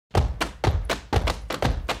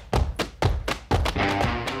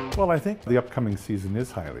Well, I think the upcoming season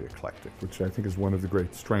is highly eclectic, which I think is one of the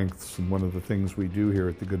great strengths, and one of the things we do here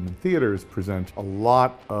at the Goodman Theater is present a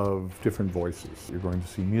lot of different voices. You're going to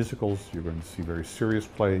see musicals, you're going to see very serious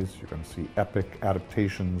plays, you're going to see epic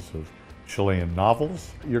adaptations of Chilean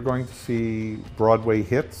novels, you're going to see Broadway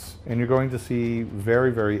hits, and you're going to see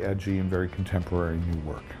very, very edgy and very contemporary new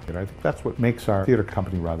work. And I think that's what makes our theater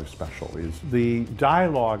company rather special, is the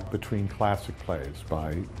dialogue between classic plays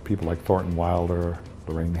by people like Thornton Wilder,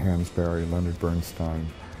 Lorraine Hansberry, Leonard Bernstein,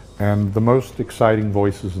 and the most exciting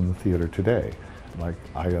voices in the theater today, like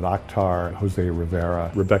Ayad Akhtar, Jose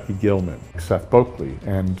Rivera, Rebecca Gilman, Seth Boakley,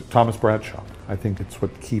 and Thomas Bradshaw. I think it's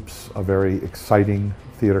what keeps a very exciting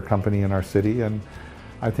theater company in our city, and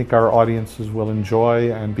I think our audiences will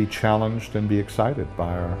enjoy and be challenged and be excited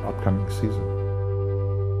by our upcoming season.